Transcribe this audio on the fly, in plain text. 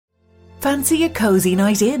Fancy a cozy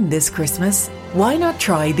night in this Christmas? Why not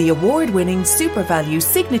try the award-winning SuperValu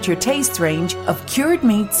signature taste range of cured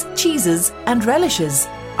meats, cheeses and relishes?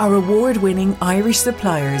 Our award-winning Irish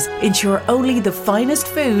suppliers ensure only the finest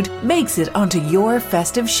food makes it onto your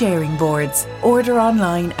festive sharing boards. Order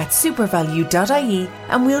online at supervalu.ie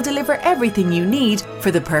and we'll deliver everything you need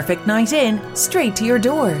for the perfect night in straight to your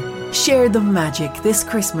door. Share the magic this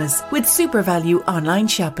Christmas with SuperValu online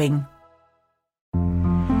shopping.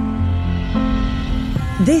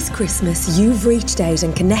 This Christmas, you've reached out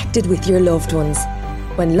and connected with your loved ones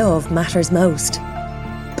when love matters most.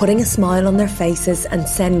 Putting a smile on their faces and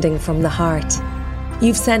sending from the heart.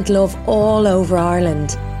 You've sent love all over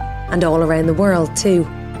Ireland and all around the world too.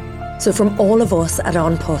 So from all of us at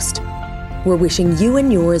An Post, we're wishing you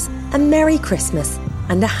and yours a Merry Christmas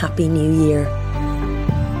and a Happy New Year.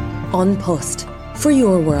 An Post, for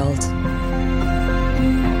your world.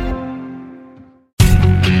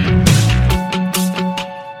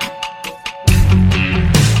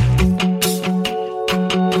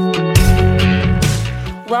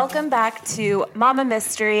 Welcome back to Mama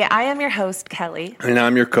Mystery. I am your host, Kelly. And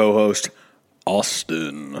I'm your co-host,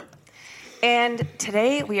 Austin. And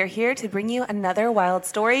today we are here to bring you another wild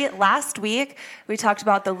story. Last week, we talked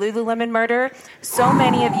about the Lululemon murder. So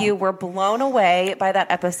many of you were blown away by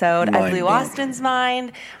that episode. I blew Austin's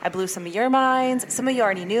mind. I blew some of your minds. Some of you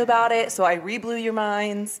already knew about it, so I re-blew your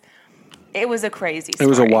minds. It was a crazy story. It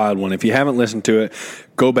was a wild one. If you haven't listened to it,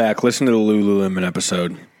 go back, listen to the Lululemon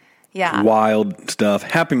episode. Yeah. Wild stuff.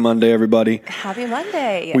 Happy Monday, everybody. Happy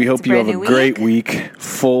Monday. We hope you have a great week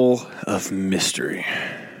full of mystery.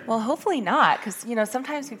 Well, hopefully not, because,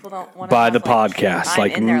 sometimes people don't want to By the podcast.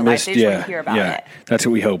 Like in their life. They just want to hear about it. That's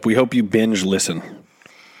what we hope. We hope you binge listen.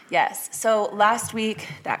 Yes. So last week,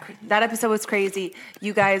 that episode was crazy.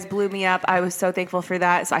 You guys blew me up. I was so thankful for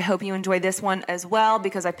that. So I hope you enjoyed this one as well,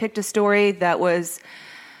 because I picked a story that was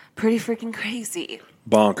pretty freaking crazy.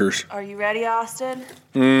 Bonkers. Are you ready, Austin?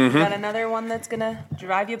 Mm-hmm. Got another one that's going to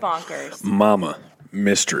drive you bonkers. Mama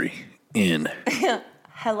Mystery in.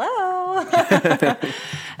 Hello.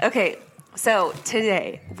 Okay, so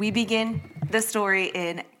today we begin the story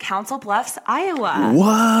in Council Bluffs, Iowa.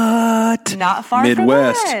 What? Not far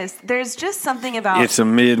Midwest. from us. There's just something about... It's a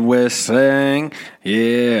Midwest thing.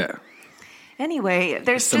 Yeah. Anyway,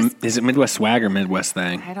 Is it Midwest swag or Midwest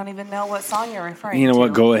thing? I don't even know what song you're referring to. You know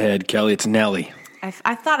what? Go ahead, Kelly. It's Nelly.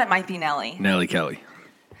 I thought it might be Nelly. Nelly Kelly.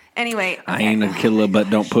 Anyway. Okay. I ain't a killer,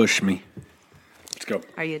 but don't push me. Let's go.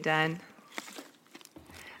 Are you done?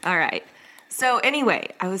 All right. So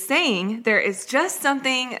anyway, I was saying there is just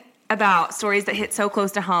something about stories that hit so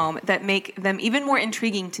close to home that make them even more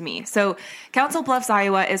intriguing to me. So Council Bluffs,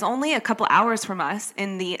 Iowa is only a couple hours from us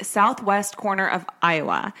in the southwest corner of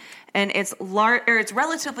Iowa. And it's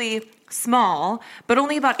relatively small, but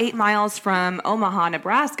only about 8 miles from Omaha,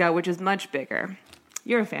 Nebraska, which is much bigger.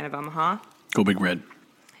 You're a fan of Omaha. Go Big Red.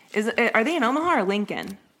 Are they in Omaha or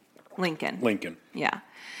Lincoln? Lincoln. Yeah.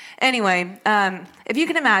 Anyway, if you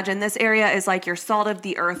can imagine, this area is like your salt of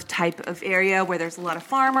the earth type of area where there's a lot of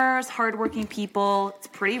farmers, hardworking people. It's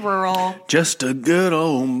pretty rural. Just a good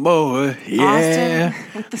old boy. Yeah. Austin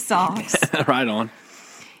with the songs. Right on.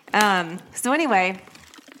 So anyway,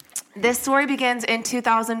 this story begins in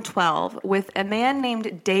 2012 with a man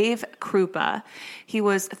named Dave Krupa. He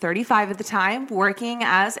was 35 at the time, working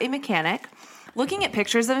as a mechanic. Looking at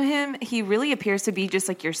pictures of him, he really appears to be just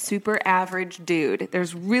like your super average dude.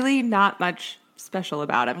 There's really not much special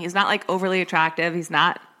about him. He's not like overly attractive. He's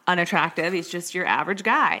not unattractive. He's just your average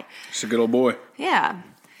guy. Just a good old boy. Yeah.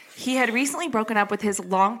 He had recently broken up with his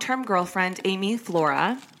long-term girlfriend, Amy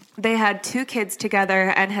Flora. They had 2 kids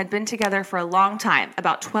together and had been together for a long time,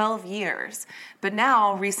 about 12 years. But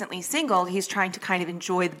now, recently single, he's trying to kind of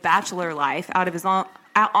enjoy the bachelor life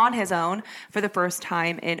on his own for the first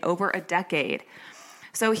time in over a decade.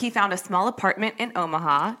 So he found a small apartment in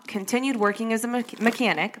Omaha, continued working as a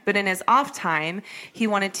mechanic, but in his off time, he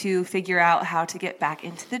wanted to figure out how to get back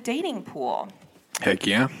into the dating pool. Heck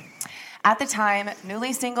yeah. At the time,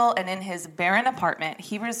 newly single and in his barren apartment,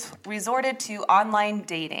 he resorted to online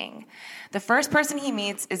dating. The first person he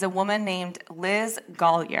meets is a woman named Liz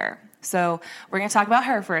Gollier. So we're going to talk about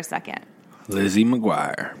her for a second. Lizzie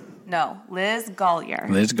McGuire. No, Liz Gollier.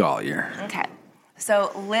 Liz Gollier. Okay.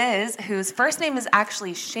 So Liz, whose first name is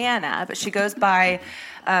actually Shanna, but she goes by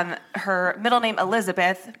her middle name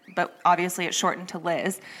Elizabeth, but obviously it's shortened to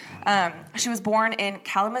Liz. She was born in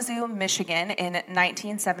Kalamazoo, Michigan in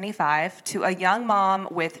 1975 to a young mom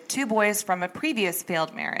with 2 boys from a previous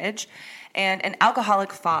failed marriage and an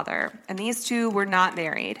alcoholic father. And these 2 were not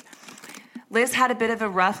married. Liz had a bit of a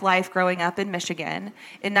rough life growing up in Michigan.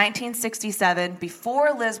 In 1967,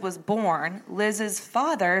 before Liz was born, Liz's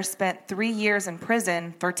father spent 3 years in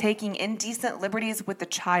prison for taking indecent liberties with the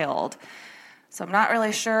child. So I'm not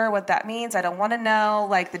really sure what that means. I don't want to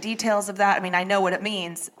know, the details of that. I mean, I know what it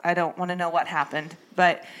means. I don't want to know what happened.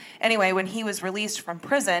 But anyway, when he was released from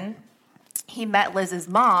prison, he met Liz's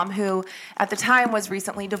mom, who at the time was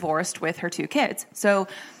recently divorced with her 2 kids. So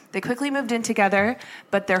they quickly moved in together,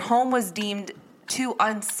 but their home was deemed too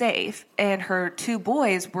unsafe, and her 2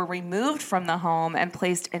 boys were removed from the home and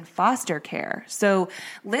placed in foster care. So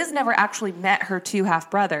Liz never actually met her 2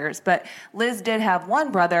 half-brothers, but Liz did have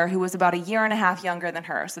one brother who was about a year and a half younger than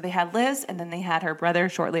her. So they had Liz, and then they had her brother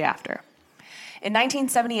shortly after. In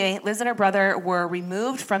 1978, Liz and her brother were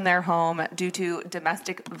removed from their home due to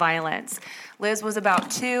domestic violence. Liz was about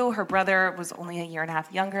 2. Her brother was only a year and a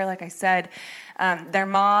half younger, like I said. Their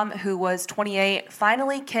mom, who was 28,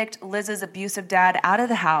 finally kicked Liz's abusive dad out of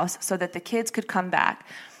the house so that the kids could come back.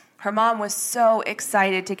 Her mom was so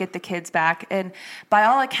excited to get the kids back, and by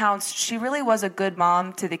all accounts, she really was a good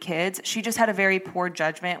mom to the kids. She just had a very poor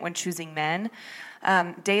judgment when choosing men.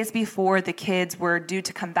 Days before the kids were due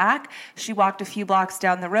to come back, she walked a few blocks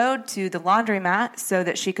down the road to the laundromat so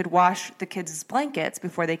that she could wash the kids' blankets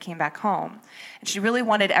before they came back home. And she really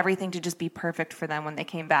wanted everything to just be perfect for them when they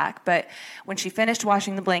came back. But when she finished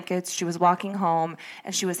washing the blankets, she was walking home,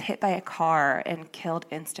 and she was hit by a car and killed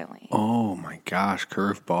instantly. Oh my gosh,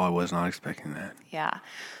 curveball. I was not expecting that. Yeah.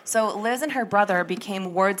 So Liz and her brother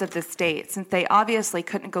became wards of the state since they obviously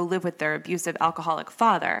couldn't go live with their abusive alcoholic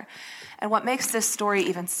father. And what makes this story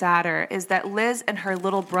even sadder is that Liz and her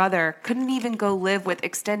little brother couldn't even go live with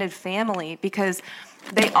extended family because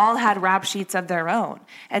they all had rap sheets of their own.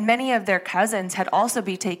 And many of their cousins had also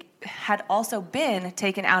been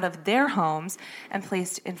taken out of their homes and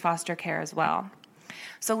placed in foster care as well.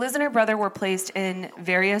 So Liz and her brother were placed in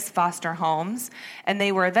various foster homes, and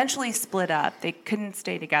they were eventually split up. They couldn't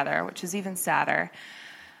stay together, which is even sadder.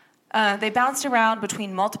 They bounced around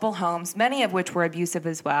between multiple homes, many of which were abusive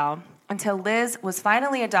as well, until Liz was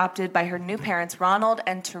finally adopted by her new parents, Ronald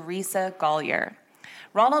and Teresa Gollier.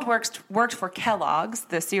 Ronald worked for Kellogg's,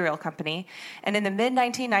 the cereal company, and in the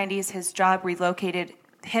mid-1990s, his job relocated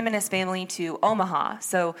him and his family to Omaha.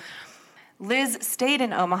 So Liz stayed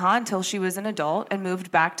in Omaha until she was an adult and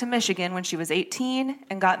moved back to Michigan when she was 18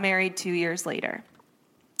 and got married 2 years later.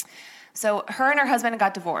 So her and her husband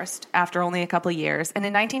got divorced after only a couple of years. And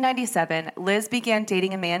in 1997, Liz began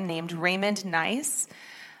dating a man named Raymond Nice.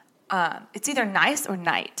 It's either Nice or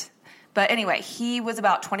Knight. But anyway, he was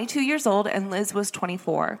about 22 years old and Liz was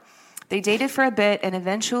 24. They dated for a bit, and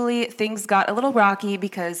eventually things got a little rocky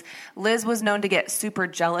because Liz was known to get super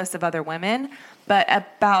jealous of other women. But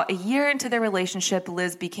about a year into their relationship,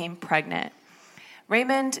 Liz became pregnant.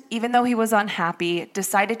 Raymond, even though he was unhappy,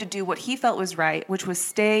 decided to do what he felt was right, which was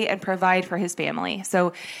stay and provide for his family.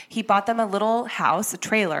 So he bought them a little house, a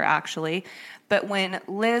trailer actually. But when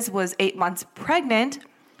Liz was 8 months pregnant,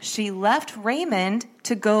 she left Raymond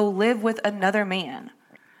to go live with another man.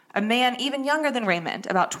 A man even younger than Raymond,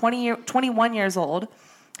 about 21 years old.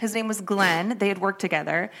 His name was Glenn. They had worked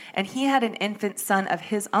together, and he had an infant son of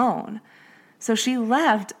his own. So she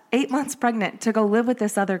left 8 months pregnant to go live with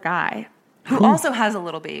this other guy who also has a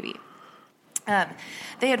little baby.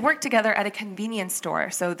 They had worked together at a convenience store,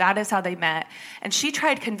 so that is how they met. And she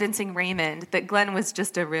tried convincing Raymond that Glenn was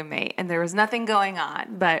just a roommate and there was nothing going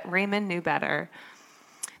on, but Raymond knew better.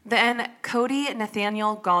 Then Cody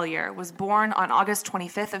Nathaniel Gollier was born on August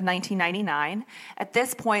 25th of 1999. At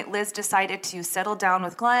this point, Liz decided to settle down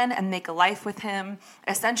with Glenn and make a life with him,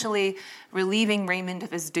 essentially relieving Raymond of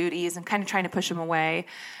his duties and kind of trying to push him away.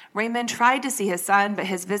 Raymond tried to see his son, but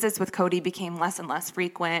his visits with Cody became less and less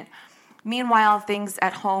frequent. Meanwhile, things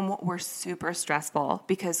at home were super stressful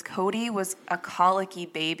because Cody was a colicky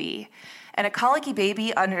baby. And a colicky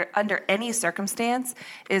baby under any circumstance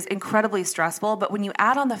is incredibly stressful. But when you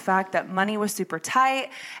add on the fact that money was super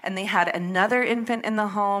tight and they had another infant in the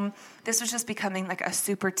home, this was just becoming like a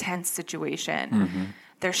super tense situation. Mm-hmm.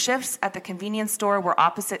 Their shifts at the convenience store were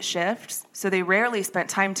opposite shifts, so they rarely spent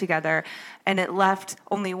time together, and it left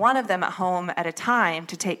only one of them at home at a time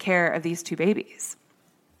to take care of these two babies.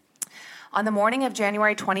 On the morning of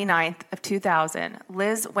January 29th of 2000,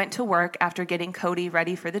 Liz went to work after getting Cody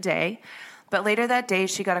ready for the day, but later that day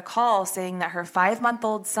she got a call saying that her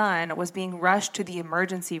 5-month-old son was being rushed to the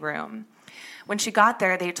emergency room. When she got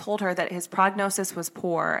there, they told her that his prognosis was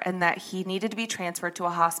poor and that he needed to be transferred to a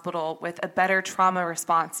hospital with a better trauma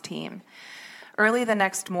response team. Early the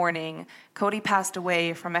next morning, Cody passed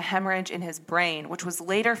away from a hemorrhage in his brain, which was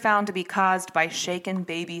later found to be caused by shaken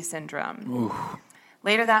baby syndrome. Oof.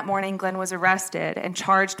 Later that morning, Glenn was arrested and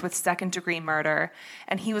charged with second-degree murder,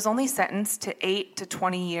 and he was only sentenced to 8 to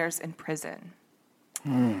 20 years in prison. Oh,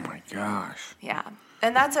 my gosh. Yeah.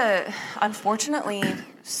 And that's a, unfortunately,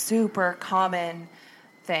 super common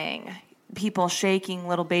thing. People shaking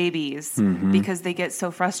little babies because they get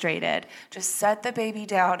so frustrated. Just set the baby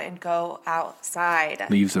down and go outside.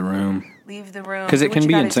 Leave the room. Leave the room. Because it can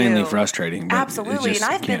be insanely do. frustrating. But Absolutely. And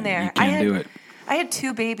I've been there. You can't do it. I had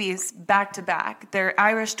 2 babies back to back. They're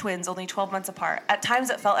Irish twins, only 12 months apart. At times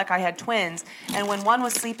it felt like I had twins. And when one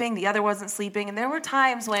was sleeping, the other wasn't sleeping. And there were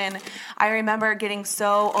times when I remember getting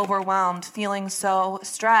so overwhelmed, feeling so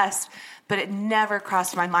stressed, but it never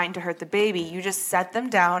crossed my mind to hurt the baby. You just set them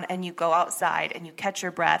down and you go outside and you catch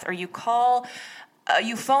your breath, or you call,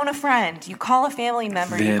 you phone a friend, you call a family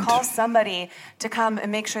member, you call somebody to come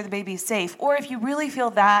and make sure the baby's safe. Or if you really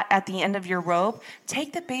feel that at the end of your rope,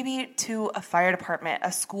 take the baby to a fire department,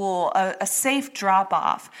 a school, a safe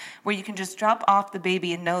drop-off where you can just drop off the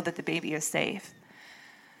baby and know that the baby is safe.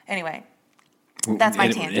 Anyway. That's my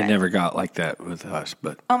tangent. It never got like that with us,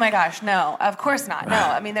 but... Oh my gosh, no, of course not. No,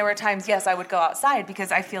 I mean, there were times, yes, I would go outside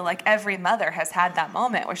because I feel like every mother has had that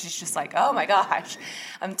moment where she's just like, oh my gosh,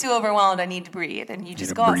 I'm too overwhelmed, I need to breathe. And you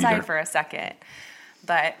just go outside for a second.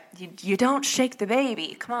 But you don't shake the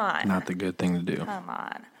baby. Come on. Not the good thing to do. Come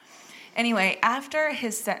on. Anyway, after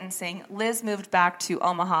his sentencing, Liz moved back to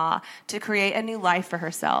Omaha to create a new life for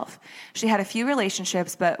herself. She had a few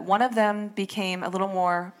relationships, but one of them became a little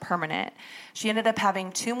more permanent. She ended up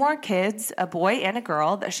having 2 more kids, a boy and a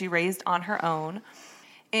girl, that she raised on her own.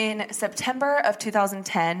 In September of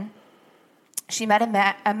 2010, she met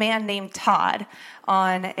a man named Todd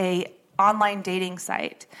on an online dating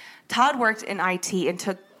site. Todd worked in IT and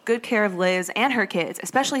took good care of Liz and her kids,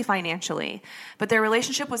 especially financially. But their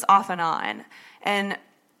relationship was off and on. And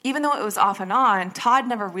even though it was off and on, Todd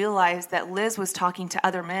never realized that Liz was talking to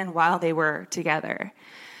other men while they were together.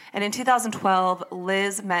 And in 2012,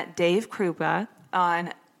 Liz met Dave Krupa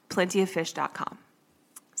on plentyoffish.com.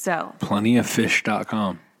 So.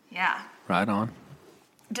 Plentyoffish.com. Yeah. Right on.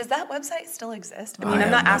 Does that website still exist? I mean, I'm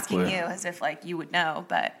not asking you as if, like, you would know,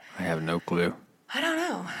 but. I have no clue. I don't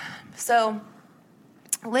know. So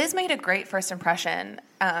Liz made a great first impression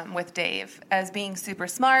with Dave as being super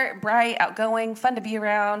smart, bright, outgoing, fun to be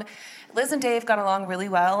around. Liz and Dave got along really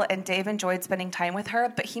well, and Dave enjoyed spending time with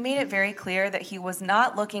her, but he made it very clear that he was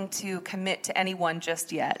not looking to commit to anyone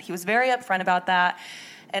just yet. He was very upfront about that,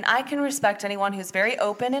 and I can respect anyone who's very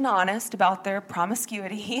open and honest about their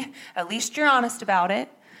promiscuity. At least you're honest about it.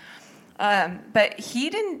 But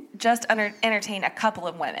he didn't just entertain a couple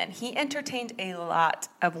of women. He entertained a lot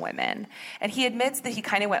of women. And he admits that he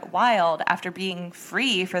kind of went wild after being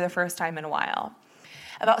free for the first time in a while.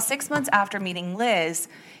 About 6 months after meeting Liz,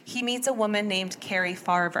 he meets a woman named Carrie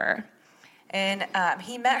Farver. And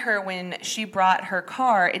he met her when she brought her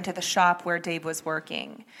car into the shop where Dave was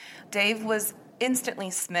working. Dave was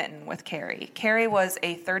instantly smitten with Carrie. Carrie was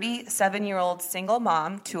a 37-year-old single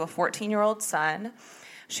mom to a 14-year-old son.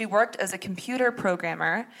 She worked as a computer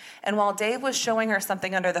programmer, and while Dave was showing her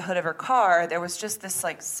something under the hood of her car, there was just this,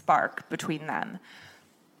 like, spark between them.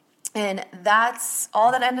 And that's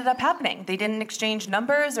all that ended up happening. They didn't exchange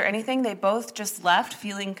numbers or anything. They both just left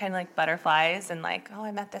feeling kind of like butterflies and like, oh,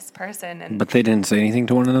 I met this person. And but they didn't say anything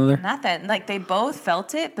to one another? Nothing. Like, they both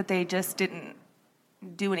felt it, but they just didn't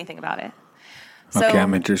do anything about it. So, okay,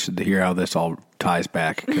 I'm interested to hear how this all ties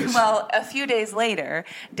back. Well, a few days later,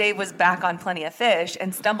 Dave was back on Plenty of Fish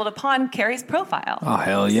and stumbled upon Carrie's profile. Oh,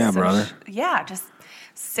 hell yeah, brother. Yeah, just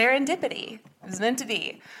serendipity. It was meant to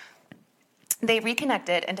be. They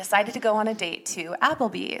reconnected and decided to go on a date to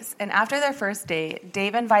Applebee's. And after their first date,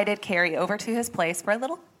 Dave invited Carrie over to his place for a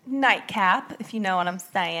little nightcap, if you know what I'm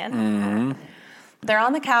saying. Mm-hmm. They're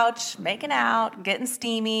on the couch, making out, getting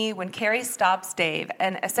steamy, when Carrie stops Dave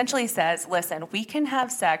and essentially says, listen, we can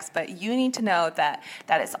have sex, but you need to know that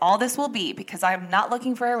is all this will be, because I'm not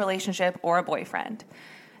looking for a relationship or a boyfriend.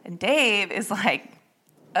 And Dave is like,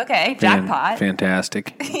 okay, jackpot.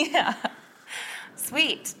 Fantastic. Yeah.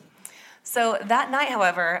 Sweet. So that night,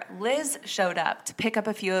 however, Liz showed up to pick up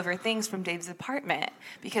a few of her things from Dave's apartment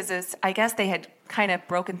because I guess they had kind of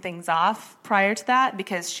broken things off prior to that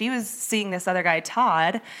because she was seeing this other guy,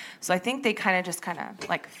 Todd. So I think they kind of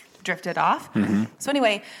like drifted off. Mm-hmm. So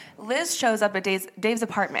anyway, Liz shows up at Dave's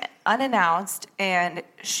apartment unannounced, and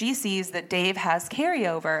she sees that Dave has Carrie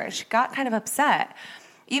over. She got kind of upset,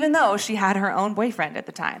 even though she had her own boyfriend at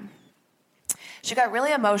the time. She got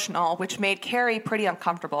really emotional, which made Carrie pretty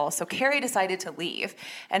uncomfortable, so Carrie decided to leave.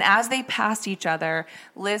 And as they passed each other,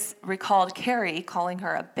 Liz recalled Carrie calling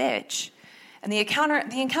her a bitch. And the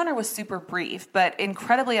encounter was super brief, but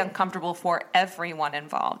incredibly uncomfortable for everyone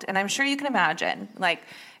involved. And I'm sure you can imagine, like,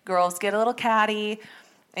 girls get a little catty,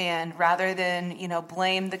 and rather than,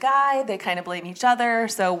 blame the guy, they kind of blame each other.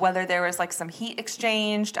 So whether there was, like, some heat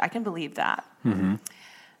exchanged, I can believe that. Mm-hmm.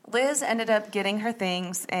 Liz ended up getting her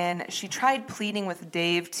things, and she tried pleading with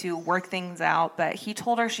Dave to work things out, but he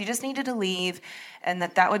told her she just needed to leave and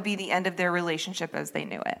that would be the end of their relationship as they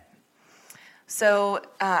knew it. So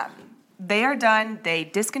they are done. They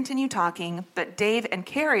discontinue talking, but Dave and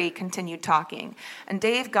Carrie continued talking, and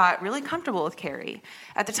Dave got really comfortable with Carrie.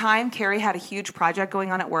 At the time, Carrie had a huge project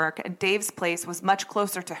going on at work, and Dave's place was much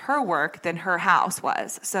closer to her work than her house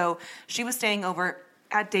was, so she was staying over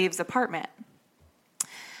at Dave's apartment.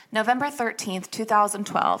 November 13th,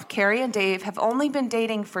 2012, Carrie and Dave have only been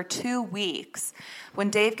dating for 2 weeks when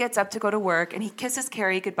Dave gets up to go to work and he kisses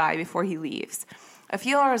Carrie goodbye before he leaves. A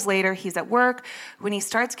few hours later, he's at work when he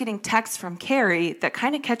starts getting texts from Carrie that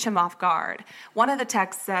kind of catch him off guard. One of the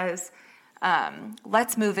texts says,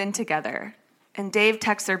 "Let's move in together." And Dave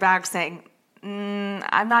texts her back saying,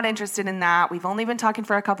 "I'm not interested in that. We've only been talking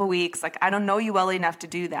for a couple weeks. Like, I don't know you well enough to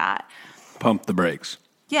do that." Pump the brakes.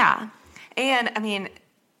 Yeah. And, I mean,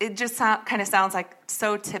 it just kind of sounds like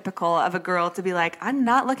so typical of a girl to be like, "I'm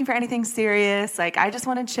not looking for anything serious. Like, I just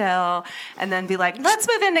want to chill." And then be like, "Let's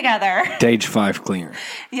move in together." Stage 5 cleaner.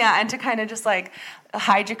 Yeah, and to kind of just like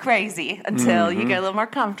hide you crazy until you get a little more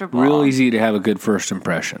comfortable. Real easy to have a good first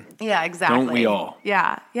impression. Yeah, exactly. Don't we all?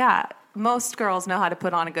 Yeah. Most girls know how to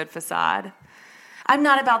put on a good facade. I'm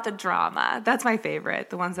not about the drama. That's my favorite.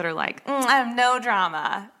 The ones that are like, "I have no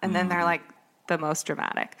drama." And then they're like the most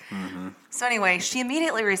dramatic. Mm-hmm. So anyway, she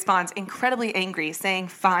immediately responds incredibly angry, saying,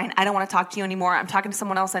 "Fine, I don't want to talk to you anymore. I'm talking to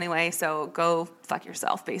someone else anyway, so go fuck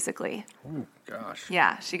yourself," basically. Oh, gosh.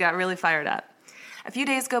 Yeah, she got really fired up. A few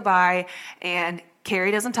days go by, and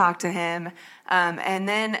Carrie doesn't talk to him. And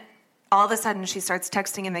then all of a sudden, she starts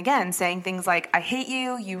texting him again, saying things like, "I hate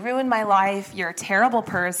you. You ruined my life. You're a terrible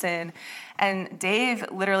person." And Dave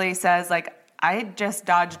literally says, like, "I just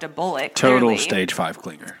dodged a bullet." Total clearly. stage 5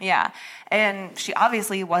 cleaner. Yeah. And she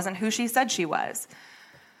obviously wasn't who she said she was.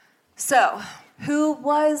 So, who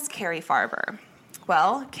was Carrie Farber?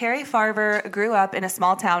 Well, Carrie Farber grew up in a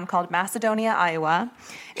small town called Macedonia, Iowa.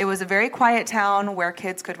 It was a very quiet town where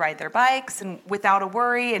kids could ride their bikes and without a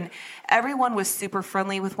worry, and everyone was super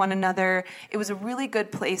friendly with one another. It was a really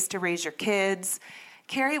good place to raise your kids.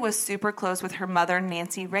 Carrie was super close with her mother,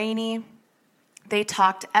 Nancy Rainey. They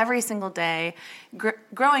talked every single day.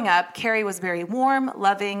 Growing up, Carrie was very warm,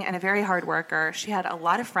 loving, and a very hard worker. She had a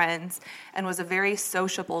lot of friends and was a very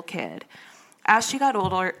sociable kid. As she got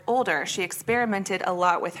older, she experimented a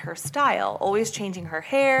lot with her style, always changing her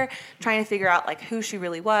hair, trying to figure out like who she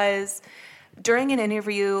really was. During an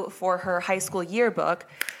interview for her high school yearbook,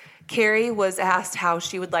 Carrie was asked how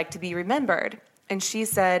she would like to be remembered. And she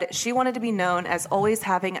said she wanted to be known as always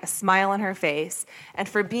having a smile on her face and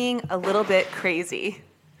for being a little bit crazy.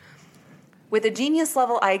 With a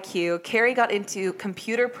genius-level IQ, Carrie got into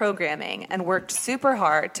computer programming and worked super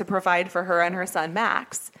hard to provide for her and her son,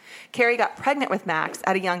 Max. Carrie got pregnant with Max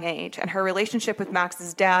at a young age, and her relationship with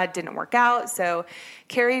Max's dad didn't work out, so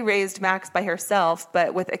Carrie raised Max by herself,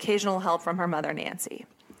 but with occasional help from her mother, Nancy.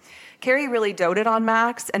 Carrie really doted on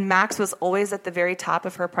Max, and Max was always at the very top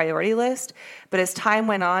of her priority list. But as time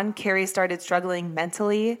went on, Carrie started struggling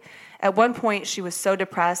mentally. At one point, she was so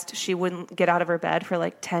depressed she wouldn't get out of her bed for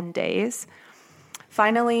like 10 days.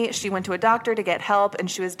 Finally, she went to a doctor to get help, and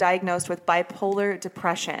she was diagnosed with bipolar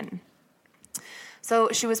depression. So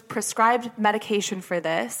she was prescribed medication for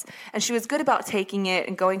this, and she was good about taking it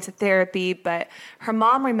and going to therapy, but her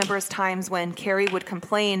mom remembers times when Carrie would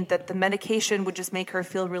complain that the medication would just make her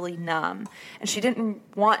feel really numb, and she didn't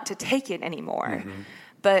want to take it anymore. Mm-hmm.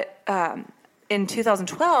 But in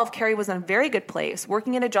 2012, Carrie was in a very good place,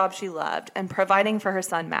 working in a job she loved and providing for her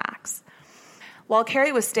son, Max. While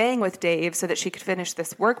Carrie was staying with Dave so that she could finish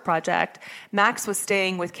this work project, Max was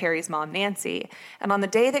staying with Carrie's mom, Nancy. And on the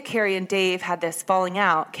day that Carrie and Dave had this falling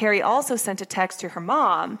out, Carrie also sent a text to her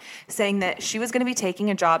mom saying that she was going to be taking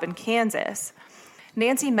a job in Kansas.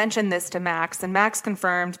 Nancy mentioned this to Max, and Max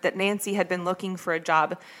confirmed that Nancy had been looking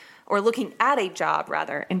at a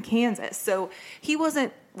job in Kansas. So he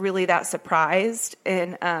wasn't really that surprised.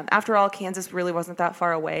 And after all, Kansas really wasn't that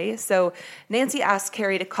far away. So Nancy asked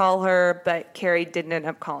Carrie to call her, but Carrie didn't end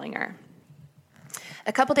up calling her.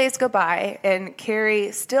 A couple days go by, and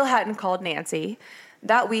Carrie still hadn't called Nancy.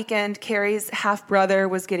 That weekend, Carrie's half-brother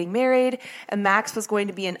was getting married, and Max was going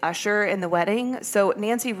to be an usher in the wedding. So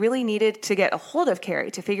Nancy really needed to get a hold of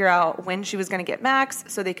Carrie to figure out when she was going to get Max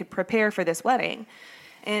so they could prepare for this wedding.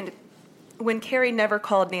 And when Carrie never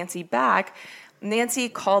called Nancy back, Nancy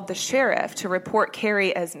called the sheriff to report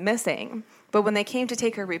Carrie as missing. But when they came to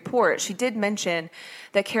take her report, she did mention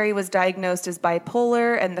that Carrie was diagnosed as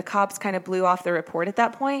bipolar, and the cops kind of blew off the report at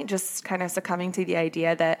that point, just kind of succumbing to the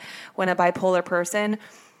idea that when a bipolar person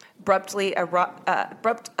abruptly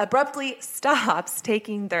stops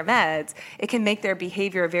taking their meds, it can make their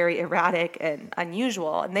behavior very erratic and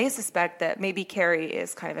unusual. And they suspect that maybe Carrie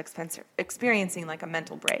is kind of experiencing like a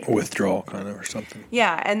mental break. Withdrawal kind of or something.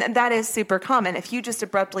 Yeah, and that is super common. If you just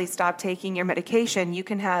abruptly stop taking your medication, you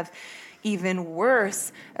can have even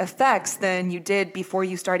worse effects than you did before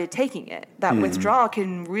you started taking it. That withdrawal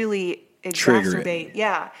can really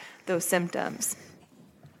exacerbate, those symptoms.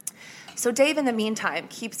 So Dave, in the meantime,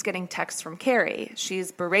 keeps getting texts from Carrie.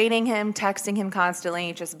 She's berating him, texting him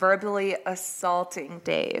constantly, just verbally assaulting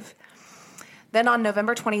Dave. Then on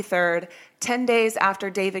November 23rd, 10 days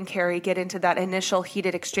after Dave and Carrie get into that initial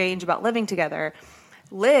heated exchange about living together,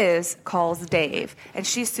 Liz calls Dave, and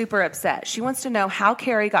she's super upset. She wants to know how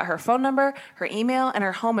Carrie got her phone number, her email, and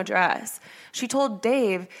her home address. She told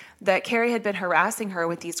Dave that Carrie had been harassing her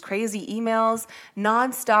with these crazy emails,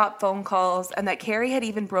 nonstop phone calls, and that Carrie had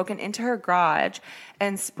even broken into her garage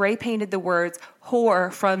and spray painted the words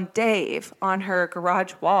 "whore from Dave" on her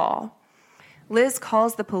garage wall. Liz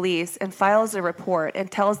calls the police and files a report and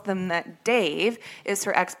tells them that Dave is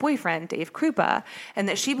her ex-boyfriend, Dave Krupa, and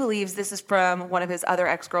that she believes this is from one of his other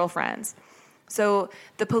ex-girlfriends. So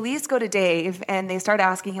the police go to Dave and they start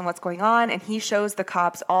asking him what's going on, and he shows the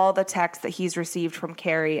cops all the texts that he's received from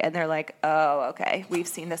Carrie, and they're like, oh, okay, we've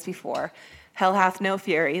seen this before. Hell hath no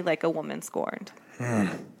fury like a woman scorned.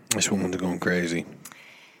 This woman's going crazy.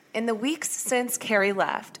 In the weeks since Carrie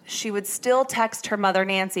left, she would still text her mother,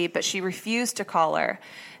 Nancy, but she refused to call her.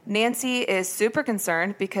 Nancy is super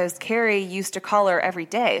concerned because Carrie used to call her every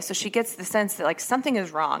day, so she gets the sense that, like, something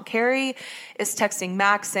is wrong. Carrie is texting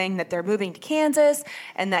Max saying that they're moving to Kansas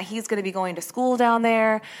and that he's going to be going to school down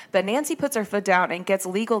there, but Nancy puts her foot down and gets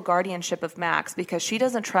legal guardianship of Max because she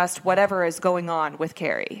doesn't trust whatever is going on with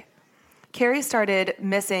Carrie. Carrie started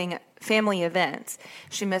missing family events.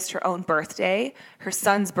 She missed her own birthday, her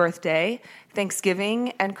son's birthday,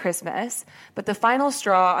 Thanksgiving, and Christmas. But the final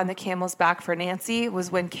straw on the camel's back for Nancy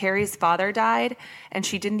was when Carrie's father died, and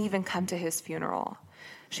she didn't even come to his funeral.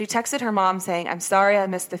 She texted her mom saying, "I'm sorry I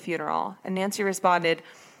missed the funeral." And Nancy responded,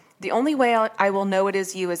 "The only way I will know it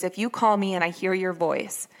is you is if you call me and I hear your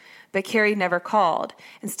voice." But Carrie never called.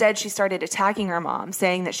 Instead, she started attacking her mom,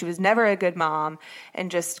 saying that she was never a good mom and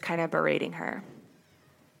just kind of berating her.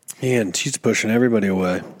 Yeah, and she's pushing everybody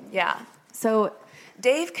away. Yeah. So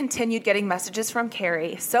Dave continued getting messages from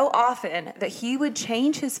Carrie so often that he would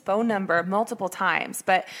change his phone number multiple times.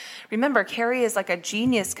 But remember, Carrie is like a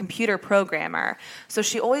genius computer programmer, so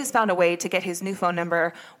she always found a way to get his new phone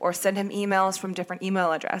number or send him emails from different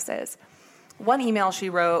email addresses. One email she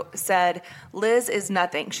wrote said, "Liz is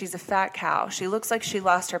nothing. She's a fat cow. She looks like she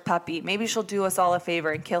lost her puppy. Maybe she'll do us all a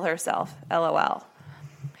favor and kill herself. LOL."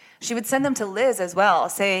 She would send them to Liz as well,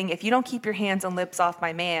 saying, "If you don't keep your hands and lips off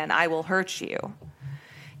my man, I will hurt you."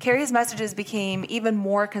 Carrie's messages became even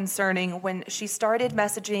more concerning when she started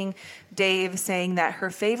messaging Dave saying that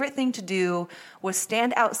her favorite thing to do was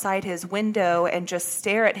stand outside his window and just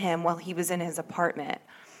stare at him while he was in his apartment.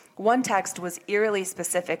 One text was eerily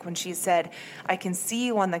specific when she said, "I can see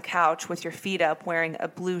you on the couch with your feet up wearing a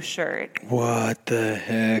blue shirt." What the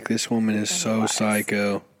heck? This woman is so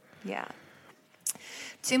psycho. Yeah.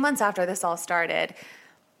 2 months after this all started,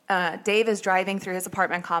 Dave is driving through his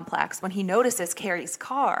apartment complex when he notices Carrie's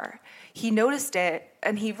car. He noticed it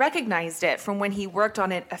and he recognized it from when he worked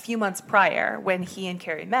on it a few months prior when he and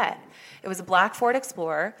Carrie met. It was a black Ford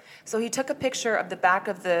Explorer, so he took a picture of the back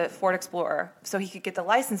of the Ford Explorer so he could get the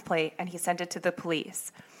license plate, and he sent it to the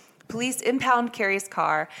police. Police impound Carrie's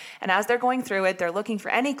car, and as they're going through it, they're looking for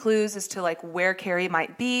any clues as to like where Carrie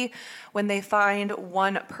might be when they find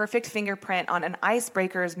one perfect fingerprint on an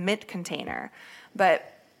Icebreaker's mint container.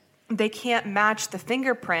 But they can't match the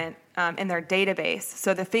fingerprint in their database,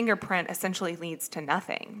 so the fingerprint essentially leads to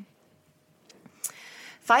nothing.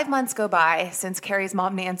 5 months go by since Carrie's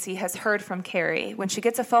mom, Nancy, has heard from Carrie when she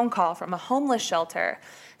gets a phone call from a homeless shelter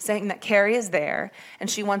saying that Carrie is there and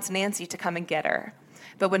she wants Nancy to come and get her.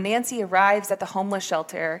 But when Nancy arrives at the homeless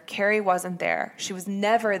shelter, Carrie wasn't there. She was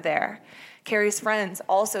never there. Carrie's friends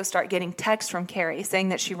also start getting texts from Carrie saying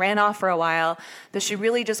that she ran off for a while, that she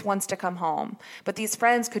really just wants to come home. But these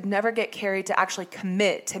friends could never get Carrie to actually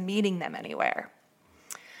commit to meeting them anywhere.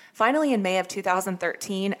 Finally, in May of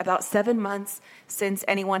 2013, about 7 months since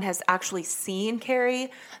anyone has actually seen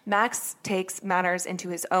Carrie, Max takes matters into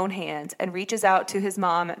his own hands and reaches out to his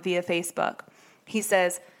mom via Facebook. He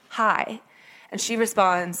says, "Hi, And she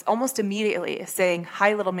responds almost immediately saying,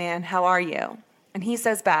 "Hi, little man, how are you?" And he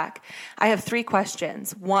says back, "I have 3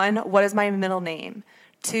 questions. 1, what is my middle name?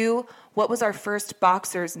 2, what was our first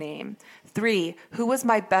boxer's name? 3, who was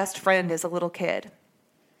my best friend as a little kid?"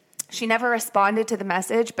 She never responded to the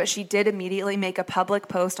message, but she did immediately make a public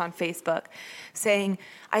post on Facebook saying,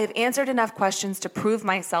 "I have answered enough questions to prove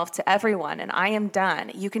myself to everyone, and I am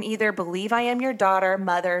done. You can either believe I am your daughter,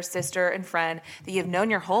 mother, sister, and friend that you've known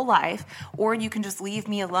your whole life, or you can just leave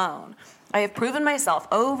me alone. I have proven myself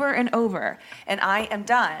over and over, and I am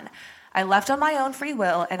done. I left on my own free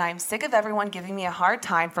will, and I am sick of everyone giving me a hard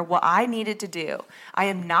time for what I needed to do. I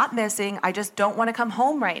am not missing. I just don't want to come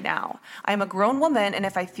home right now. I am a grown woman, and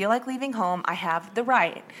if I feel like leaving home, I have the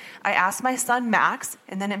right. I asked my son Max,"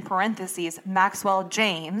 and then in parentheses, Maxwell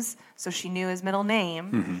James, so she knew his middle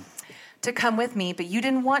name, "to come with me, but you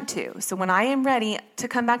didn't want to. So when I am ready to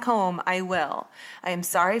come back home, I will. I am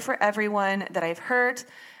sorry for everyone that I've hurt.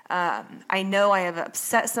 I know I have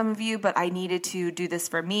upset some of you, but I needed to do this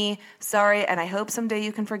for me. Sorry, and I hope someday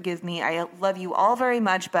you can forgive me. I love you all very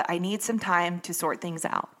much, but I need some time to sort things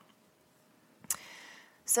out."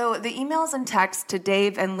 So the emails and texts to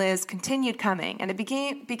Dave and Liz continued coming, and it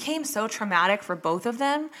became so traumatic for both of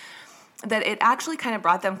them that it actually kind of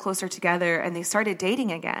brought them closer together, and they started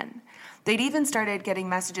dating again. They'd even started getting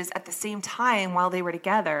messages at the same time while they were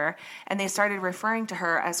together, and they started referring to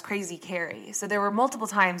her as Crazy Carrie. So there were multiple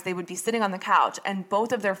times they would be sitting on the couch, and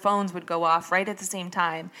both of their phones would go off right at the same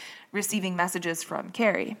time, receiving messages from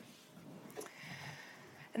Carrie.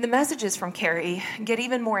 And the messages from Carrie get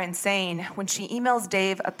even more insane when she emails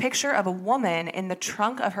Dave a picture of a woman in the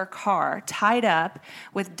trunk of her car, tied up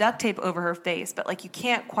with duct tape over her face, but like you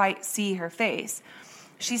can't quite see her face.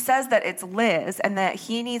 She says that it's Liz and that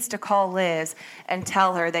he needs to call Liz and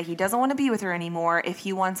tell her that he doesn't want to be with her anymore if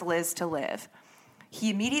he wants Liz to live.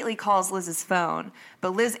 He immediately calls Liz's phone,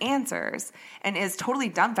 but Liz answers and is totally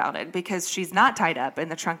dumbfounded because she's not tied up in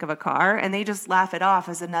the trunk of a car, and they just laugh it off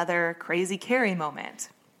as another Crazy Carrie moment.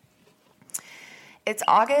 It's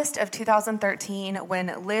August of 2013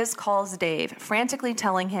 when Liz calls Dave, frantically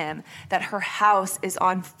telling him that her house is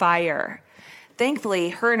on fire. Thankfully,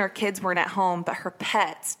 her and her kids weren't at home, but her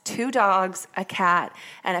pets, 2 dogs, a cat,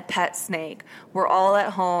 and a pet snake, were all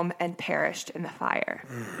at home and perished in the fire.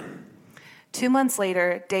 2 months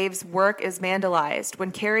later, Dave's work is vandalized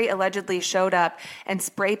when Carrie allegedly showed up and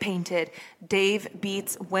spray painted "Dave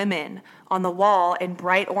Beats Women" on the wall in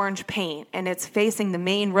bright orange paint, and it's facing the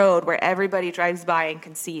main road where everybody drives by and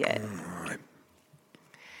can see it.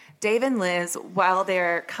 Dave and Liz, while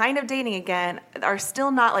they're kind of dating again, are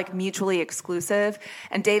still not like mutually exclusive,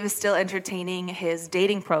 and Dave is still entertaining his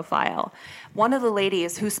dating profile. One of the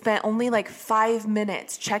ladies who spent only like 5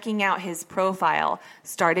 minutes checking out his profile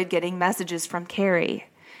started getting messages from Carrie.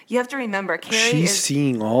 You have to remember, Carrie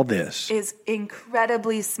seeing all this. Is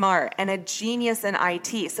incredibly smart and a genius in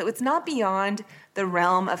IT, so it's not beyond the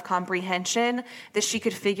realm of comprehension that she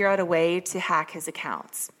could figure out a way to hack his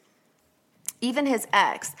accounts. Even his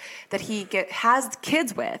ex that he has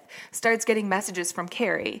kids with starts getting messages from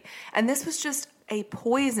Carrie. And this was just a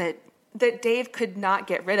poison that Dave could not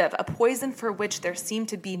get rid of, a poison for which there seemed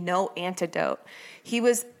to be no antidote. It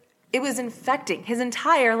was infecting his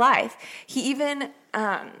entire life. He even,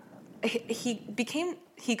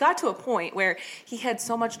 he got to a point where he had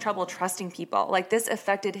so much trouble trusting people. Like, this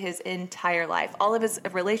affected his entire life. All of his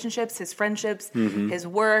relationships, his friendships, his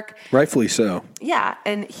work. Rightfully so. Yeah,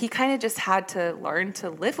 and he kind of just had to learn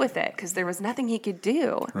to live with it because there was nothing he could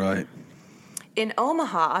do. Right. In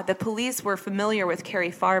Omaha, the police were familiar with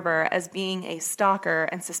Carrie Farber as being a stalker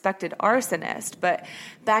and suspected arsonist. But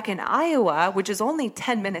back in Iowa, which is only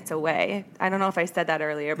 10 minutes away, I don't know if I said that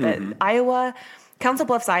earlier, but Council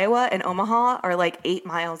Bluffs, Iowa, and Omaha are like 8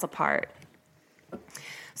 miles apart.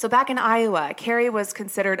 So back in Iowa, Carrie was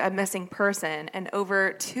considered a missing person, and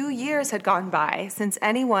over 2 years had gone by since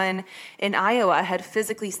anyone in Iowa had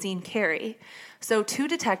physically seen Carrie. So 2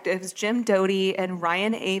 detectives, Jim Doty and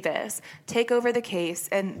Ryan Avis, take over the case,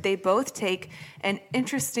 and they both take an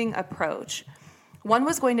interesting approach. One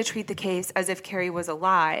was going to treat the case as if Carrie was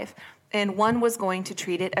alive, and one was going to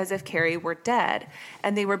treat it as if Carrie were dead.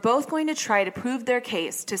 And they were both going to try to prove their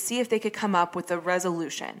case to see if they could come up with a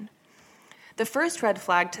resolution. The first red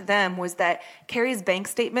flag to them was that Carrie's bank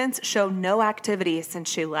statements show no activity since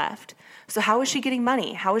she left. So how is she getting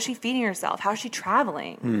money? How is she feeding herself? How is she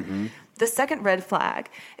traveling? The second red flag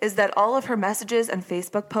is that all of her messages and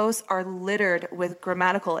Facebook posts are littered with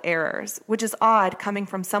grammatical errors, which is odd coming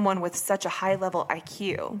from someone with such a high-level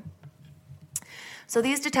IQ. So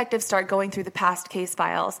these detectives start going through the past case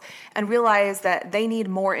files and realize that they need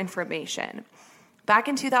more information. Back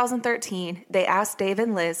in 2013, they asked Dave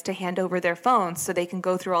and Liz to hand over their phones so they can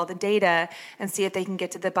go through all the data and see if they can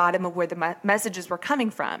get to the bottom of where the messages were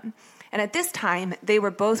coming from. And at this time, they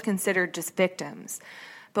were both considered just victims.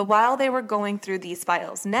 But while they were going through these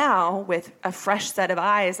files now, with a fresh set of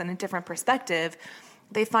eyes and a different perspective,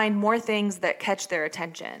 they find more things that catch their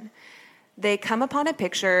attention. They come upon a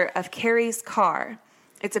picture of Carrie's car.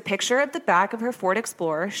 It's a picture of the back of her Ford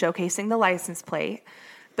Explorer showcasing the license plate.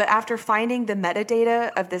 But after finding the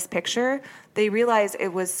metadata of this picture, they realize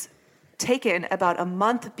it was taken about a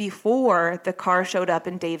month before the car showed up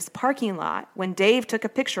in Dave's parking lot, when Dave took a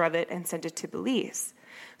picture of it and sent it to police.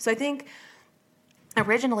 So I think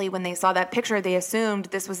originally when they saw that picture, they assumed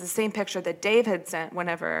this was the same picture that Dave had sent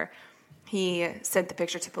whenever he sent the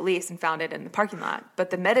picture to police and found it in the parking lot. But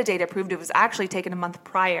the metadata proved it was actually taken a month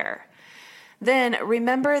prior. Then,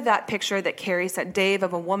 remember that picture that Carrie sent Dave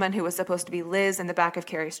of a woman who was supposed to be Liz in the back of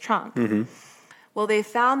Carrie's trunk? Mm-hmm. Well, they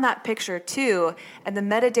found that picture too, and the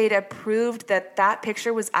metadata proved that that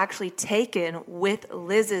picture was actually taken with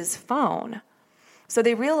Liz's phone. So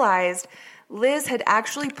they realized Liz had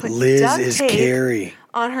actually put duct tape Carrie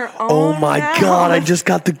on her own Oh my mouth. God, I just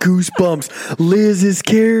got the goosebumps. Liz is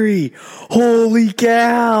Carrie. Holy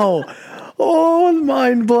cow. Oh, I'm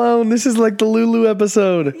mind blown. This is like the Lulu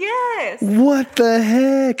episode. Yes. What the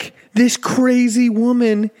heck? This crazy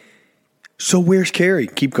woman. So where's Carrie?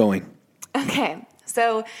 Keep going. Okay,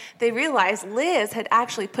 so they realized Liz had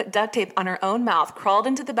actually put duct tape on her own mouth, crawled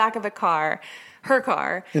into the back of a car, her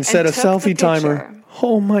car, And set a took the selfie timer. picture.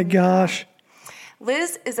 Oh my gosh.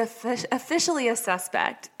 Liz is officially a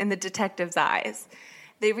suspect in the detective's eyes.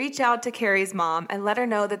 They reach out to Carrie's mom and let her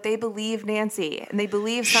know that they believe Nancy and they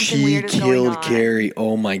believe something weird is going on. She killed Carrie.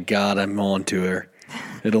 Oh my God, I'm on to her.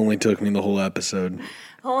 It only took me the whole episode.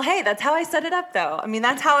 Well, hey, that's how I set it up, though. I mean,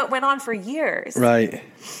 that's how it went on for years. Right.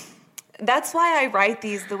 That's why I write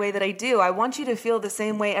these the way that I do. I want you to feel the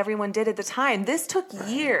same way everyone did at the time. This took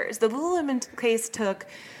years. The Lululemon case took...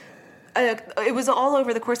 it was all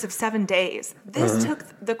over the course of 7 days. This took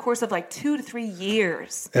the course of like 2 to 3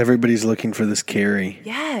 years. Everybody's looking for this Carrie.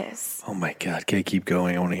 Yes. Oh my God. Okay, keep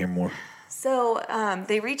going. I want to hear more. So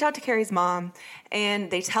they reach out to Carrie's mom,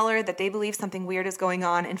 and they tell her that they believe something weird is going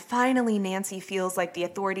on. And finally, Nancy feels like the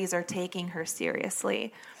authorities are taking her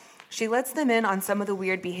seriously. She lets them in on some of the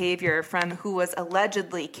weird behavior from who was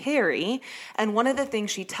allegedly Carrie. And one of the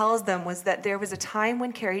things she tells them was that there was a time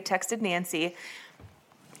when Carrie texted Nancy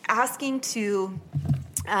asking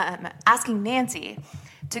Nancy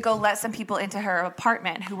to go let some people into her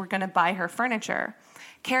apartment who were going to buy her furniture.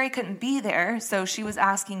 Carrie couldn't be there, so she was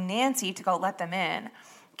asking Nancy to go let them in.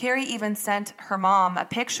 Carrie even sent her mom a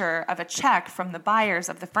picture of a check from the buyers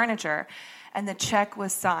of the furniture, and the check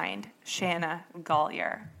was signed Shanna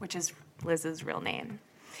Gollier, which is Liz's real name.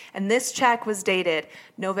 And this check was dated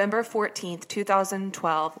November 14th,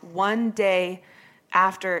 2012, one day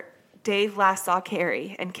after Dave last saw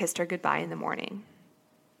Carrie and kissed her goodbye in the morning.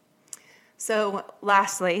 So,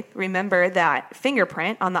 lastly, remember that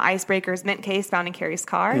fingerprint on the Icebreakers mint case found in Carrie's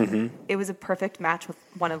car? Mm-hmm. It was a perfect match with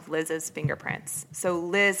one of Liz's fingerprints. So,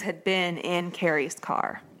 Liz had been in Carrie's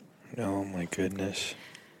car. Oh my goodness.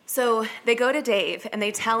 So they go to Dave and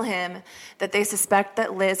they tell him that they suspect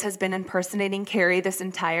that Liz has been impersonating Carrie this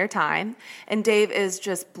entire time. And Dave is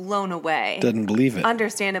just blown away. Doesn't believe it.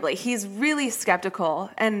 Understandably. He's really skeptical.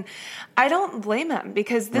 And I don't blame him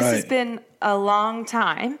because this has been a long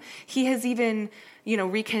time. He has even,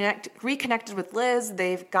 reconnected with Liz.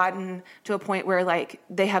 They've gotten to a point where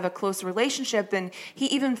they have a close relationship. And he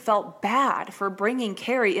even felt bad for bringing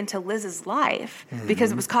Carrie into Liz's life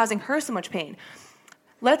because it was causing her so much pain.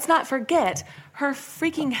 Let's not forget, her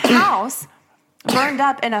freaking house burned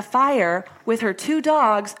up in a fire with her 2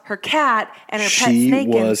 dogs, her cat, and her pet snake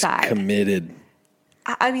inside. She was committed.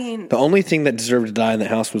 I mean... The only thing that deserved to die in the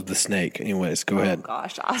house was the snake. Anyways, go ahead. Oh,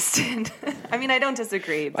 gosh, Austin. I mean, I don't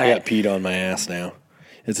disagree, but... I got peed on my ass now.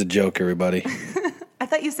 It's a joke, everybody. I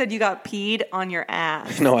thought you said you got peed on your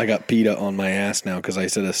ass. No, I got peed on my ass now because I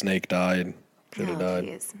said a snake died. Should have died.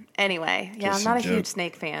 Geez. Anyway, yeah, Just I'm not a a huge joke.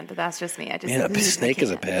 snake fan, but that's just me. A snake is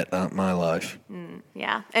a pet, not my life.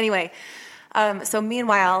 Yeah. Anyway, so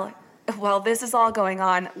meanwhile, while this is all going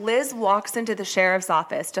on, Liz walks into the sheriff's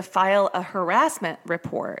office to file a harassment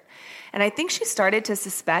report. And I think she started to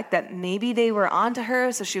suspect that maybe they were onto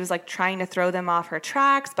her, so she was trying to throw them off her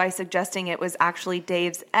tracks by suggesting it was actually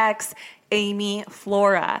Dave's ex, Amy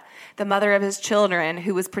Flora, the mother of his children,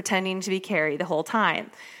 who was pretending to be Carrie the whole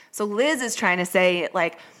time. So Liz is trying to say,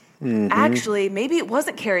 actually, maybe it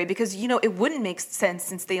wasn't Carrie because, it wouldn't make sense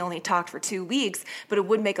since they only talked for 2 weeks, but it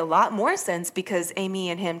would make a lot more sense because Amy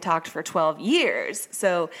and him talked for 12 years.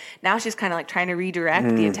 So now she's kind of like trying to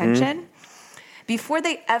redirect the attention. Before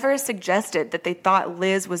they ever suggested that they thought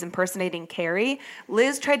Liz was impersonating Carrie,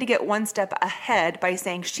 Liz tried to get one step ahead by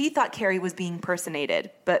saying she thought Carrie was being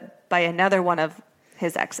impersonated, but by another one of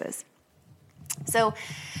his exes. So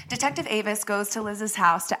Detective Avis goes to Liz's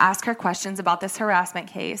house to ask her questions about this harassment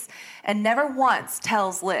case and never once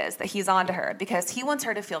tells Liz that he's onto her because he wants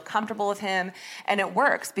her to feel comfortable with him, and it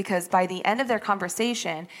works because by the end of their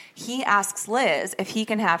conversation, he asks Liz if he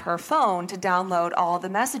can have her phone to download all the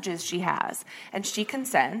messages she has, and she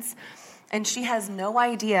consents. And she has no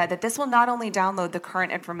idea that this will not only download the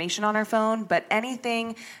current information on her phone, but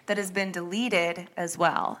anything that has been deleted as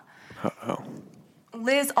well. Uh-oh.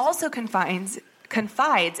 Liz also confides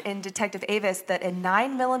in Detective Avis that a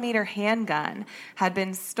 9mm handgun had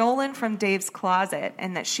been stolen from Dave's closet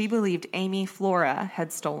and that she believed Amy Flora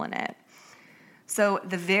had stolen it. So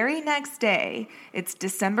the very next day, it's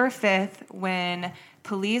December 5th, when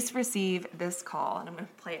police receive this call. And I'm going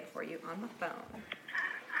to play it for you on the phone.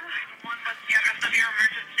 What's the address of your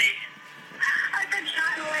emergency? I've been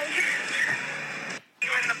shot in the leg. You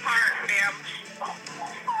in the park, ma'am?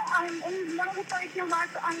 I'm in one of the parking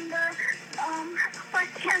lots on the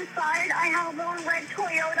left-hand side. I have a little red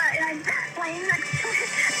Toyota, and I'm laying next to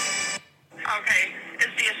it. Okay.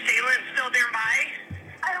 Is the assailant still nearby?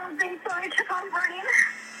 I don't think so. I took off running.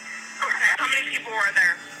 Okay. How many people were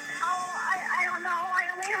there? Oh, I don't know. I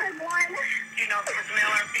only heard one. Do you know if it was male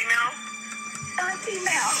or female?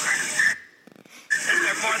 Female. Is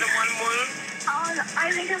there more than one wound?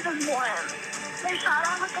 I think it was one. They shot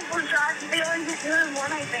off a couple of shots. They only did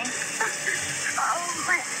one, I think.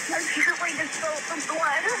 My family just filled with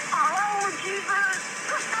blood. Oh,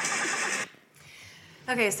 Jesus.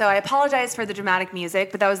 Okay, so I apologize for the dramatic music,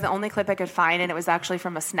 but that was the only clip I could find, and it was actually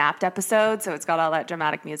from a Snapped episode, so it's got all that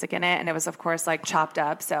dramatic music in it, and it was, of course, like chopped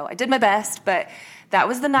up, so I did my best, but that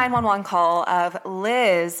was the 911 call of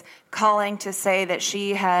Liz calling to say that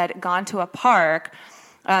she had gone to a park.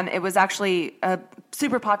 It was actually a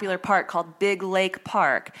super popular park called Big Lake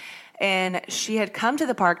Park, and she had come to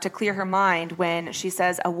the park to clear her mind when she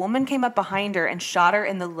says a woman came up behind her and shot her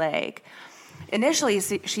in the leg. Initially,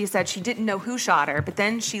 she said she didn't know who shot her, but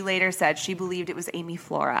then she later said she believed it was Amy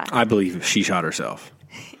Flora. I believe she shot herself.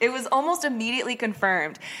 It was almost immediately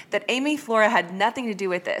confirmed that Amy Flora had nothing to do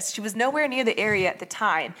with this. She was nowhere near the area at the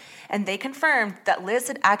time, and they confirmed that Liz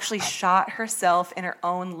had actually shot herself in her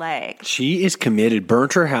own leg. She is committed,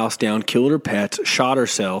 burnt her house down, killed her pets, shot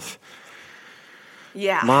herself.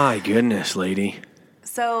 Yeah. My goodness, lady.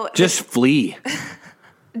 So just flee.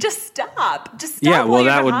 Just stop. Just stop. Yeah, well,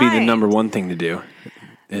 that would be the number one thing to do,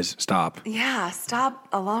 is stop. Yeah, stop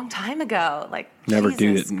a long time ago. Like, never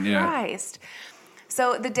Jesus do it. Yeah. Christ.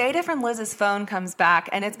 So the data from Liz's phone comes back,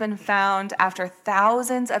 and it's been found after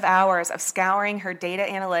thousands of hours of scouring her data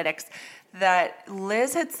analytics that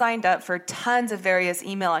Liz had signed up for tons of various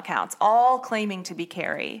email accounts, all claiming to be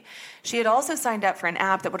Carrie. She had also signed up for an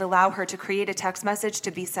app that would allow her to create a text message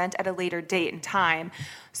to be sent at a later date and time.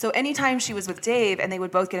 So anytime she was with Dave and they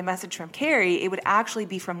would both get a message from Carrie, it would actually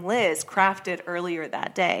be from Liz, crafted earlier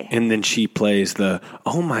that day. And then she plays the,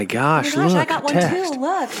 oh my gosh, look, I got one text. too,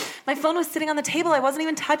 look. My phone was sitting on the table. I wasn't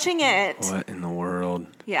even touching it. What in the world?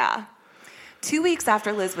 Yeah. 2 weeks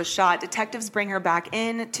after Liz was shot, detectives bring her back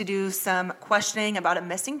in to do some questioning about a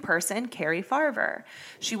missing person, Carrie Farver.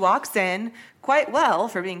 She walks in quite well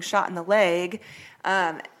for being shot in the leg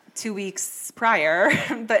 2 weeks prior.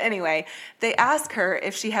 But anyway, they ask her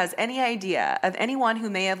if she has any idea of anyone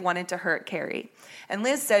who may have wanted to hurt Carrie. And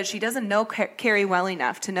Liz says she doesn't know Carrie well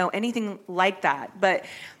enough to know anything like that, but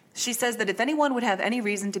she says that if anyone would have any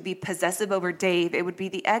reason to be possessive over Dave, it would be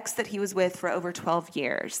the ex that he was with for over 12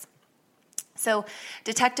 years. So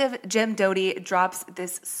Detective Jim Doty drops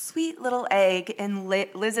this sweet little egg in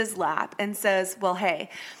Liz's lap and says, well,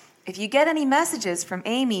 hey, if you get any messages from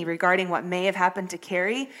Amy regarding what may have happened to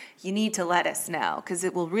Carrie, you need to let us know because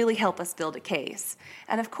it will really help us build a case.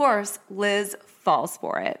 And of course, Liz falls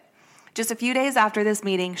for it. Just a few days after this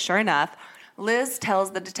meeting, sure enough, Liz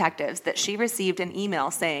tells the detectives that she received an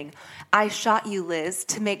email saying, I shot you, Liz,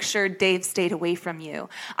 to make sure Dave stayed away from you.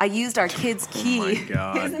 I used our kid's key. Oh my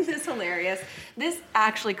God. Isn't this hilarious? This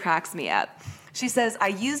actually cracks me up. She says, I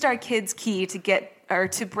used our kid's key to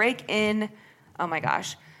break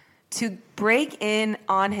break in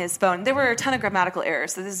on his phone. There were a ton of grammatical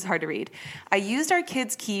errors, so this is hard to read. I used our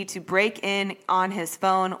kid's key to break in on his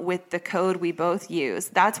phone with the code we both use.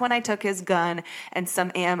 That's when I took his gun and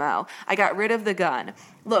some ammo. I got rid of the gun.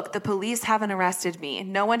 Look, the police haven't arrested me.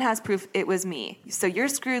 No one has proof it was me. So you're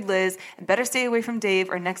screwed, Liz, and better stay away from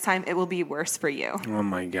Dave or next time it will be worse for you. Oh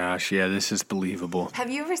my gosh, yeah, this is believable.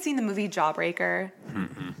 Have you ever seen the movie Jawbreaker?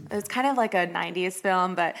 Mm-mm. It's kind of like a 90s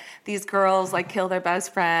film, but these girls like kill their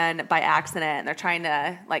best friend by accident, and they're trying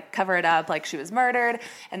to like cover it up like she was murdered,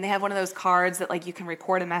 and they have one of those cards that like you can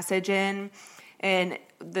record a message in, and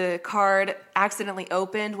the card accidentally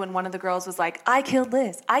opened when one of the girls was like, I killed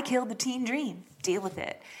Liz. I killed the teen dream. Deal with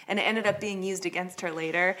it. And it ended up being used against her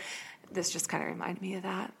later. This just kind of reminded me of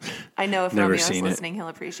that. I know if Romeo's listening, he'll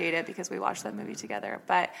appreciate it because we watched that movie together.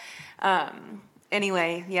 But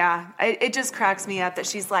anyway, yeah, it just cracks me up that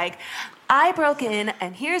she's like, I broke in,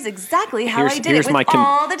 and here's exactly how I did it with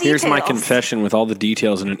all the details. Here's my confession with all the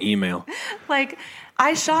details in an email. Like,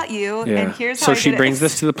 I shot you, and here's how I did it. So she brings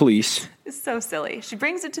this to the police. It's so silly. She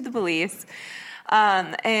brings it to the police.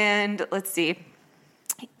 And let's see.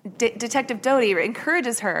 Detective Doty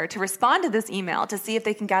encourages her to respond to this email to see if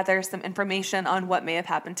they can gather some information on what may have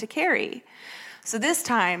happened to Carrie. So this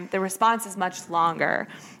time, the response is much longer.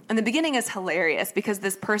 And the beginning is hilarious because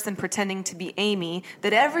this person pretending to be Amy,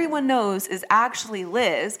 that everyone knows is actually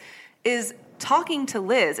Liz, is talking to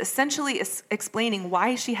Liz, essentially explaining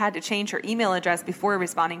why she had to change her email address before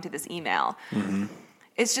responding to this email. Mm-hmm.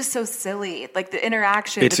 It's just so silly, like the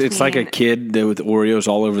interaction. It's like a kid with Oreos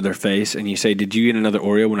all over their face, and you say, did you eat another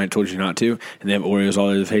Oreo when I told you not to? And they have Oreos all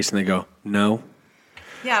over their face, and they go, no.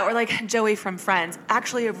 Yeah, or like Joey from Friends.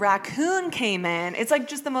 Actually, a raccoon came in. It's like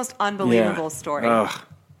just the most unbelievable story. Ugh.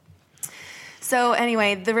 So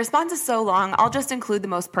anyway, the response is so long, I'll just include the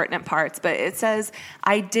most pertinent parts, but it says,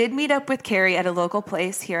 I did meet up with Carrie at a local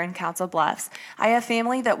place here in Council Bluffs. I have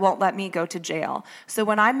family that won't let me go to jail. So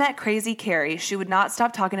when I met crazy Carrie, she would not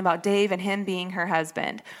stop talking about Dave and him being her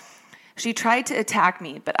husband. She tried to attack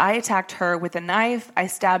me, but I attacked her with a knife. I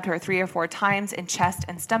stabbed her 3 or 4 times in chest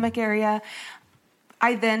and stomach area.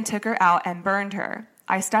 I then took her out and burned her.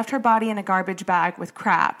 I stuffed her body in a garbage bag with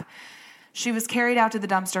crap. She was carried out to the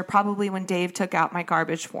dumpster probably when Dave took out my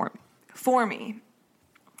garbage for me.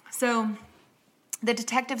 So the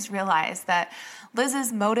detectives realize that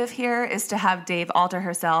Liz's motive here is to have Dave alter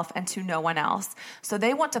herself and to no one else. So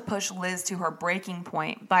they want to push Liz to her breaking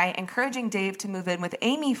point by encouraging Dave to move in with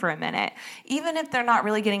Amy for a minute, even if they're not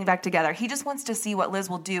really getting back together. He just wants to see what Liz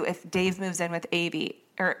will do if Dave moves in with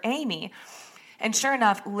Amy. And sure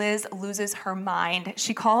enough, Liz loses her mind.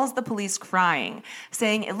 She calls the police crying,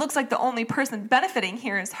 saying it looks like the only person benefiting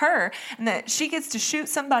here is her, and that she gets to shoot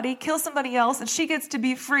somebody, kill somebody else, and she gets to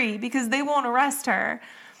be free because they won't arrest her.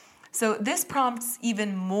 So this prompts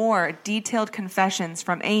even more detailed confessions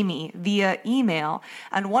from Amy via email,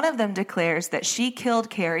 and one of them declares that she killed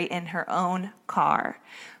Carrie in her own car.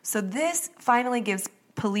 So this finally gives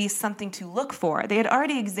police something to look for. They had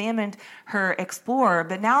already examined her Explorer,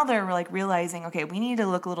 but now they're like realizing, okay, we need to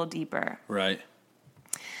look a little deeper. Right.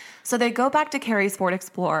 So they go back to Carrie's Ford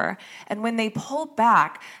Explorer, and when they pull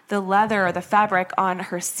back the leather or the fabric on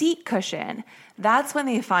her seat cushion, that's when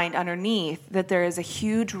they find underneath that there is a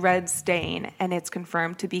huge red stain, and it's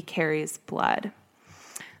confirmed to be Carrie's blood.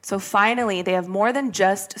 So finally, they have more than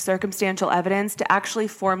just circumstantial evidence to actually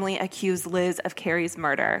formally accuse Liz of Carrie's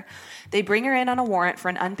murder. They bring her in on a warrant for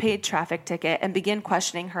an unpaid traffic ticket and begin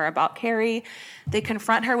questioning her about Carrie. They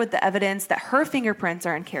confront her with the evidence that her fingerprints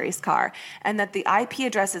are in Carrie's car and that the IP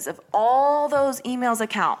addresses of all those email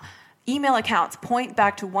accounts point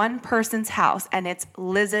back to one person's house, and it's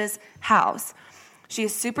Liz's house. She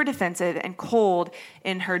is super defensive and cold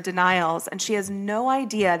in her denials, and she has no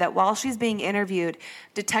idea that while she's being interviewed,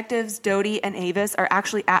 detectives Doty and Avis are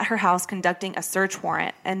actually at her house conducting a search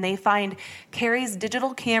warrant, and they find Carrie's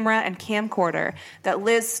digital camera and camcorder that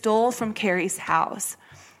Liz stole from Carrie's house.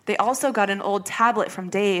 They also got an old tablet from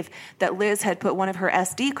Dave that Liz had put one of her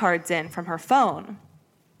SD cards in from her phone.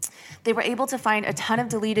 They were able to find a ton of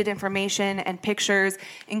deleted information and pictures,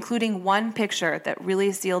 including one picture that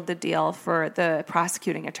really sealed the deal for the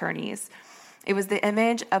prosecuting attorneys. It was the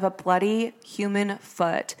image of a bloody human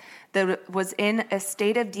foot that was in a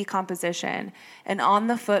state of decomposition, and on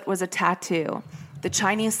the foot was a tattoo, the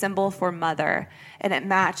Chinese symbol for mother, and it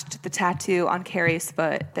matched the tattoo on Carrie's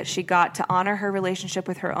foot that she got to honor her relationship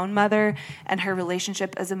with her own mother and her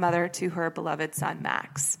relationship as a mother to her beloved son,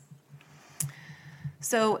 Max.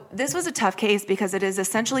 So this was a tough case because it is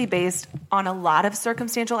essentially based on a lot of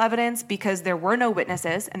circumstantial evidence because there were no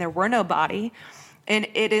witnesses and there were no body. And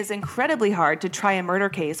it is incredibly hard to try a murder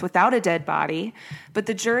case without a dead body, but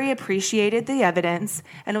the jury appreciated the evidence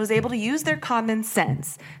and was able to use their common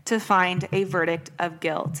sense to find a verdict of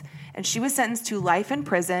guilt. And she was sentenced to life in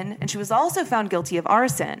prison, and she was also found guilty of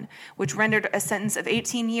arson, which rendered a sentence of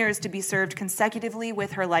 18 years to be served consecutively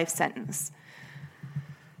with her life sentence.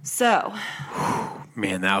 So,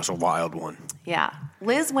 man, that was a wild one. Yeah.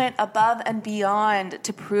 Liz went above and beyond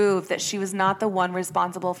to prove that she was not the one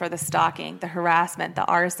responsible for the stalking, the harassment, the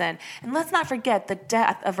arson. And let's not forget the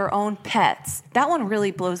death of her own pets. That one really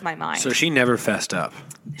blows my mind. So she never fessed up.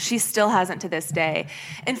 She still hasn't to this day.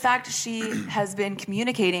 In fact, she has been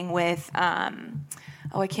communicating with,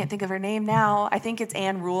 I can't think of her name now. I think it's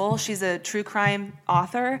Anne Rule. She's a true crime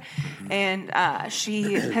author, and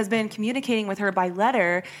she has been communicating with her by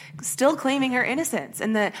letter, still claiming her innocence,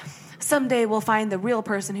 and that someday we'll find the real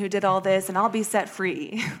person who did all this, and I'll be set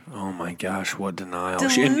free. Oh my gosh, what denial!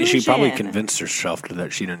 She probably convinced herself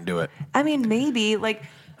that she didn't do it. I mean, maybe like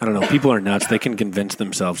I don't know. People are nuts. They can convince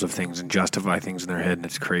themselves of things and justify things in their head, and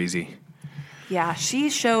it's crazy. Yeah, she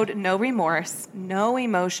showed no remorse, no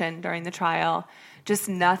emotion during the trial. Just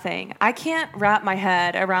nothing. I can't wrap my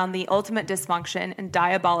head around the ultimate dysfunction and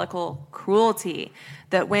diabolical cruelty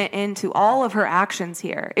that went into all of her actions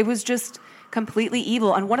here. It was just completely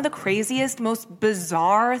evil and one of the craziest, most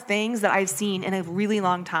bizarre things that I've seen in a really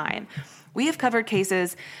long time. We have covered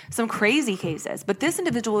cases, some crazy cases, but this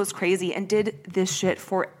individual was crazy and did this shit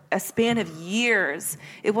for a span of years.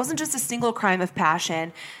 It wasn't just a single crime of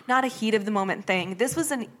passion, not a heat of the moment thing. This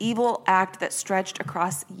was an evil act that stretched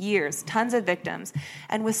across years, tons of victims,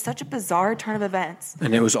 and with such a bizarre turn of events.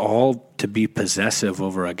 And it was all to be possessive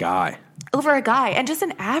over a guy. Over a guy, and just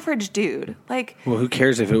an average dude. Like, well, who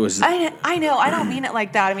cares if it was... I know, I don't mean it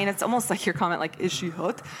like that. I mean, it's almost like your comment, like, is she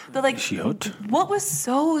hot? But like, is she hot? What was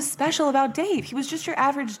so special about Dave? He was just your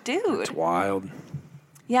average dude. It's wild.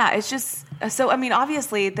 Yeah, it's just... So, I mean,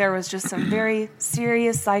 obviously, there was just some very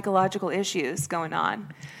serious psychological issues going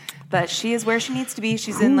on. But she is where she needs to be.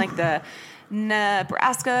 She's in, like, the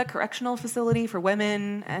Nebraska Correctional Facility for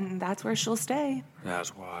Women, and that's where she'll stay.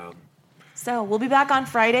 That's wild. So we'll be back on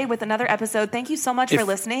Friday with another episode. Thank you so much for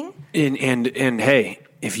listening. And hey,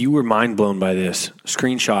 if you were mind blown by this,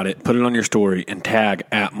 screenshot it, put it on your story, and tag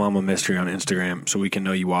 @MamaMystery on Instagram so we can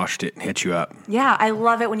know you watched it and hit you up. Yeah, I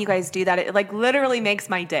love it when you guys do that. It like literally makes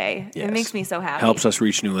my day. Yes. It makes me so happy. Helps us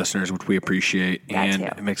reach new listeners, which we appreciate, and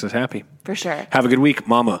it makes us happy. For sure. Have a good week,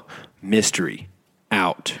 Mama Mystery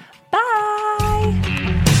out. Bye.